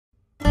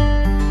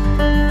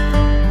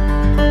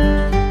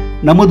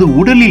நமது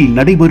உடலில்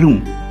நடைபெறும்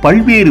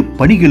பல்வேறு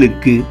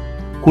பணிகளுக்கு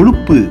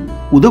கொழுப்பு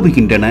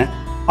உதவுகின்றன.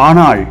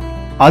 ஆனால்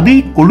அதே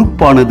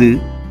கொழுப்பானது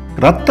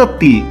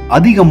இரத்தத்தில்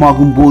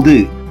அதிகமாகும் போது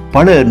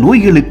பல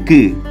நோய்களுக்கு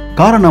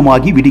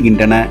காரணமாகி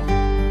விடுகின்றன.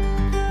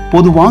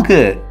 பொதுவாக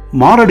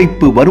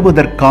மாரடைப்பு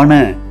வருவதற்கான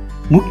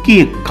முக்கிய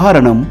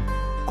காரணம்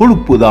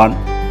கொழுப்புதான்.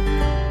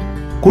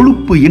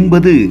 கொழுப்பு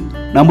என்பது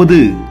நமது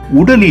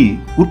உடலில்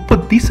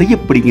உற்பத்தி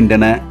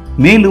செய்யப்படுகின்றன.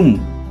 மேலும்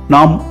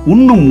நாம்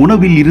உண்ணும்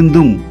உணவில்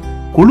இருந்தும்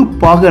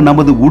கொழுப்பாக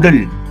நமது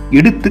உடல்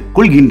எடுத்துக்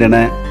கொள்கின்றன.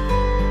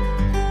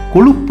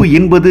 கொழுப்பு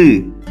என்பது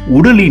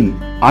உடலின்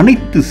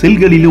அனைத்து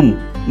செல்களிலும்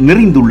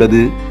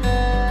நிறைந்துள்ளது.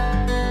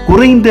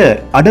 குறைந்த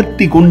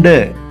அடர்த்தி கொண்ட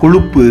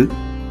கொழுப்பு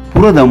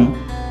புரதம்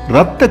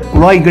இரத்த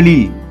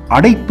குழாய்களில்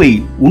அடைப்பை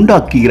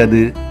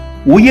உண்டாக்குகிறது.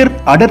 உயர்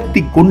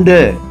அடர்த்தி கொண்ட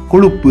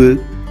கொழுப்பு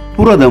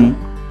புரதம்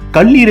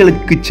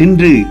கல்லீரலுக்கு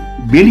சென்று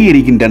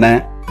வெளியேறுகின்றன.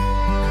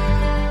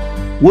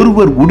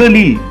 ஒருவர்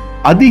உடலில்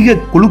அதிக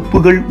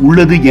கொழுப்புகள்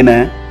உள்ளது என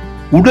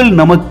உடல்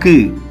நமக்கு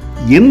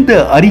எந்த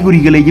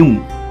அறிகுறிகளையும்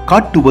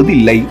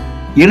காட்டுவதில்லை.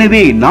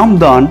 எனவே நாம்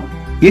தான்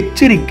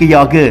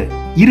எச்சரிக்கையாக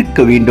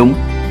இருக்க வேண்டும்.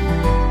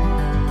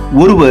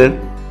 ஒருவர்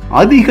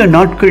அதிக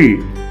நாட்கள்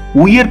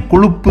உயர்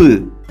கொழுப்பு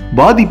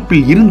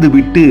பாதிப்பில்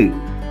இருந்துவிட்டு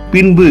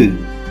பின்பு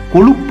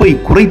கொழுப்பை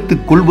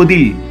குறைத்துக்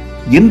கொள்வதில்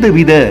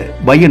எந்தவித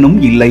பயனும்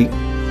இல்லை.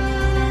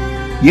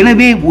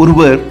 எனவே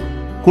ஒருவர்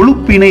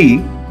கொழுப்பினை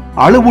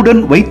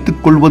அளவுடன்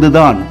வைத்துக்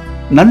கொள்வதுதான்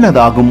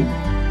நல்லதாகும்.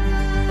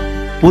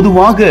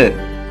 பொதுவாக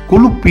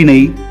கொழுப்பினை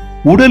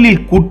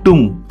உடலில்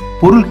கூட்டும்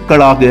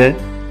பொருட்களாக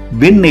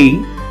வெண்ணெய்,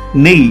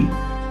 நெய்,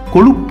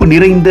 கொழுப்பு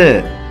நிறைந்த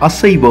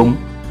அசைவம்,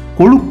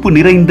 கொழுப்பு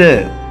நிறைந்த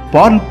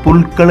பால்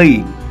பொருட்களை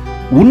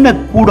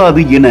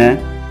உண்ணக்கூடாது என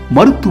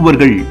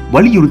மருத்துவர்கள்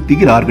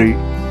வலியுறுத்துகிறார்கள்.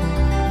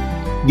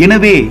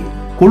 எனவே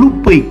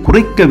கொழுப்பை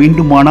குறைக்க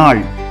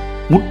வேண்டுமானால்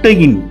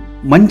முட்டையின்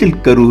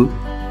மஞ்சள் கரு,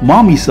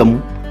 மாமிசம்,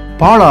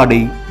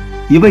 பாலாடை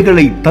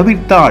இவைகளை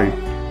தவிர்த்தால்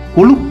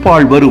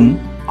கொழுப்பால் வரும்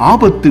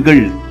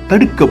ஆபத்துகள்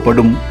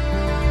தடுக்கப்படும்.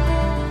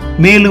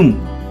 மேலும்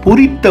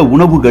பொரித்த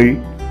உணவுகள்,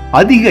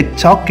 அதிக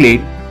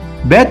சாக்லேட்,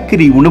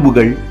 பேக்கரி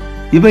உணவுகள்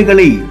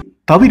இவைகளை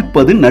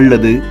தவிர்ப்பது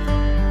நல்லது.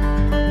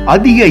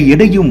 அதிக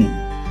எடையும்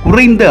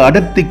குறைந்த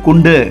அடர்த்தி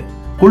கொண்ட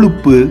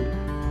கொழுப்பு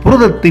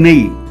புரதத்தினை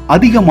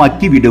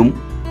அதிகமாக்கிவிடும்.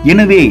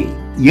 எனவே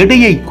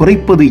எடையை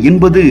குறைப்பது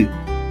என்பது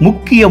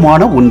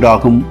முக்கியமான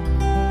ஒன்றாகும்.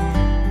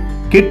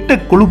 கெட்ட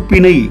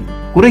கொழுப்பினை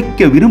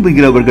குறைக்க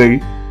விரும்புகிறவர்கள்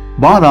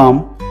பாதாம்,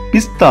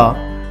 பிஸ்தா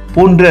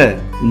போன்ற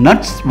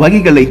நட்ஸ்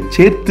வகைகளை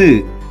சேர்த்து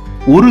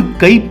ஒரு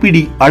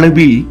கைப்பிடி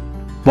அளவில்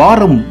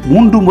வாரம்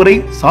 3 முறை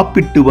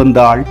சாப்பிட்டு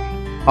வந்தால்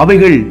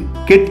அவைகள்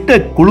கெட்ட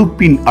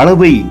கொழுப்பின்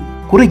அளவை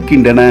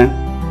குறைக்கின்றன.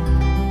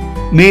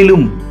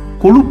 மேலும்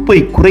கொழுப்பை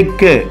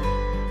குறைக்க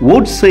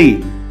ஓட்ஸை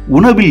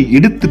உணவில்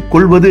எடுத்துக்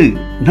கொள்வது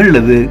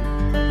நல்லது.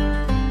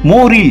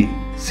 மோரில்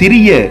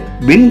சிறிய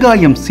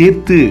வெங்காயம்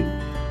சேர்த்து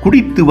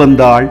குடித்து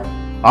வந்தால்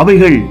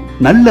அவைகள்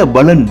நல்ல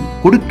பலன்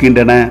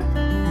கொடுக்கின்றன.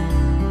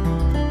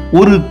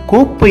 ஒரு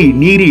கோப்பை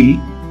நீரில்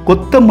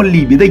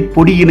கொத்தமல்லி விதை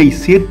பொடியினை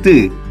சேர்த்து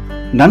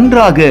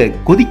நன்றாக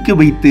கொதிக்க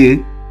வைத்து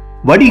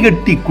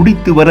வடிகட்டி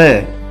குடித்து வர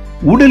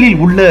உடலில்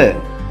உள்ள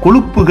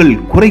கொழுப்புகள்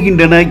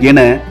குறைகின்றன என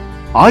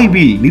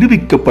ஆய்வில்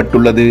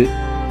நிரூபிக்கப்பட்டுள்ளது.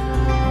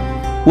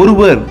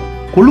 ஒருவர்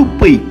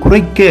கொழுப்பை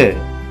குறைக்க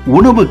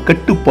உணவு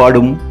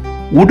கட்டுப்பாடும்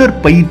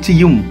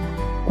உடற்பயிற்சியும்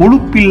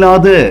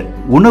கொழுப்பில்லாத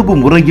உணவு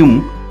முறையும்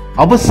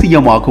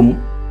அவசியமாகும்.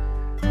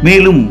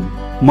 மேலும்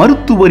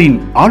மருத்துவரின்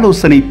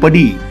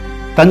ஆலோசனைப்படி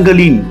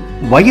தங்களின்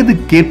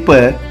வயதுக்கேற்ப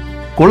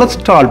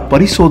கொலஸ்ட்ரால்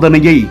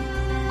பரிசோதனையை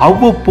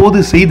அவ்வப்போது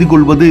செய்து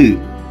கொள்வது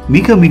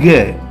மிக மிக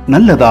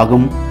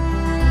நல்லதாகும்.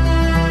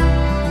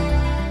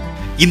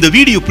 இந்த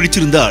வீடியோ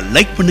பிடிச்சிருந்தா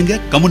லைக் பண்ணுங்க,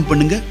 கமெண்ட்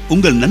பண்ணுங்க,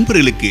 உங்கள்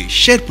நண்பர்களுக்கு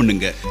ஷேர்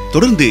பண்ணுங்க.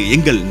 தொடர்ந்து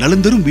எங்கள்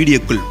நலந்தரும்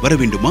வீடியோக்கள் வர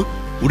வேண்டுமா?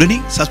 உடனே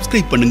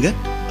சப்ஸ்கிரைப் பண்ணுங்க,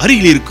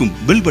 அருகில் இருக்கும்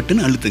பெல்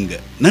பட்டன் அழுத்துங்க.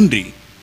 நன்றி.